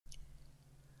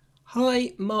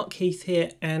Hi, Mark Heath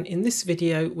here, and in this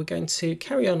video we're going to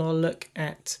carry on our look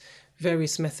at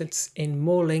various methods in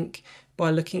MoreLINQ by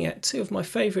looking at two of my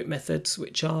favourite methods,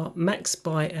 which are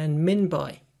MaxBy and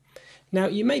MinBy. Now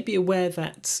you may be aware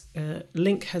that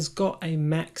LINQ has got a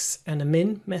max and a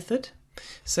min method.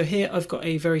 So here I've got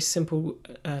a very simple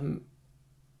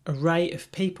array of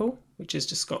people, which has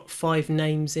just got 5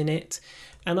 names in it,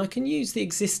 and I can use the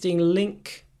existing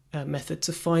LINQ method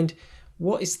to find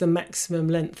what is the maximum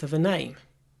length of a name.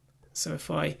 So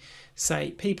if I say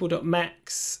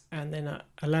people.max and then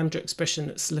a lambda expression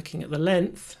that's looking at the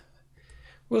length,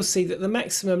 we'll see that the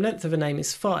maximum length of a name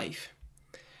is 5,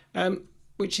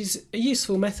 which is a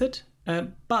useful method.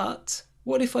 But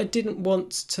what if I didn't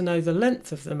want to know the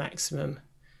length of the maximum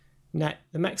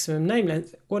name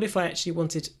length? What if I actually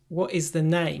wanted what is the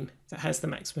name that has the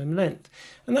maximum length?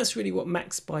 And that's really what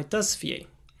MaxBy does for you.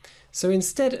 So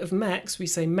instead of max, we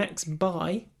say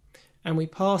MaxBy, and we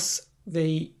pass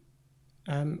the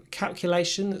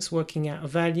calculation that's working out a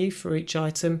value for each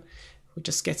item. We're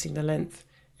just getting the length.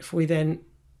 If we then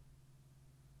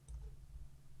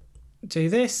do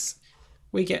this,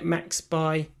 we get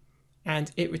MaxBy,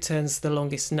 and it returns the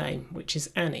longest name, which is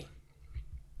Annie.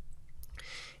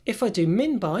 If I do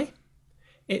MinBy,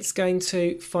 it's going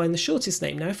to find the shortest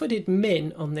name. Now, if I did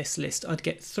min on this list, I'd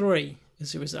get 3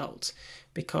 as a result,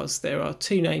 because there are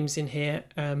 2 names in here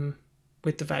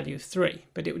with the value of 3,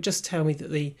 but it would just tell me that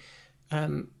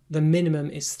the minimum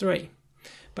is 3.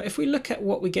 But if we look at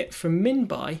what we get from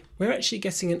MinBy, we're actually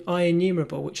getting an I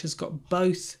enumerable which has got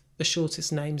both the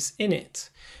shortest names in it,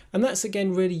 and that's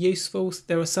again really useful.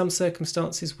 There are some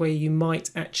circumstances where you might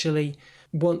actually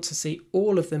want to see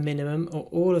all of the minimum or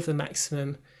all of the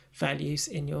maximum values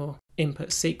in your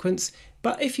input sequence,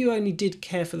 but if you only did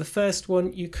care for the first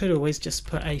one, you could always just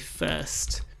put a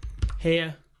first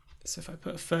here. So if I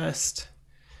put a first,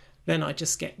 then I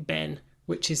just get Ben,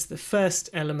 which is the first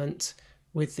element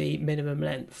with the minimum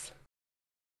length.